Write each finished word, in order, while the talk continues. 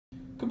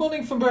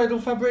morning from Bridal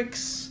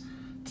Fabrics.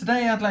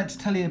 Today I'd like to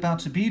tell you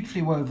about a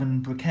beautifully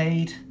woven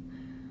brocade,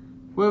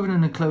 woven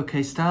in a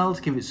cloqué style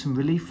to give it some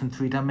relief and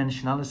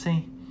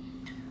three-dimensionality.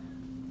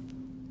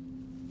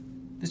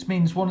 This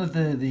means one of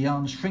the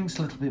yarns shrinks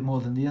a little bit more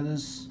than the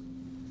others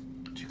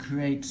to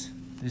create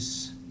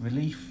this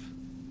relief.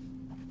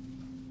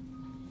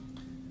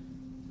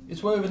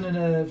 It's woven in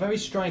a very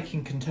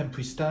striking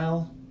contemporary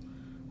style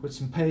with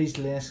some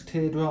paisley-esque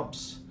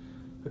teardrops,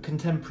 a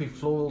contemporary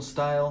floral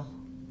style.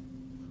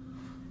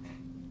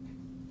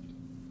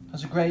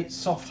 Has a great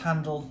soft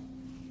handle.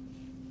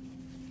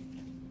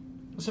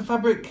 It's a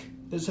fabric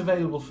that's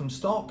available from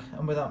stock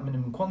and without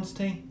minimum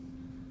quantity.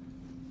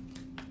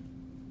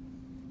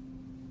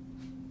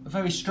 A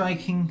very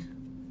striking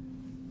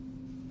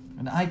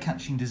and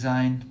eye-catching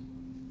design,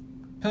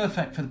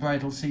 perfect for the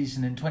bridal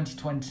season in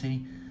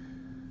 2020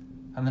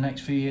 and the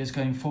next few years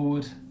going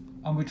forward,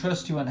 and we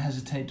trust you won't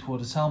hesitate to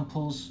order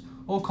samples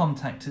or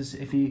contact us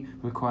if you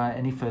require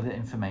any further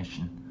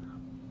information.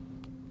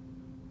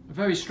 A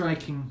very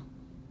striking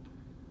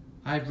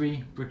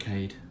Ivory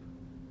brocade.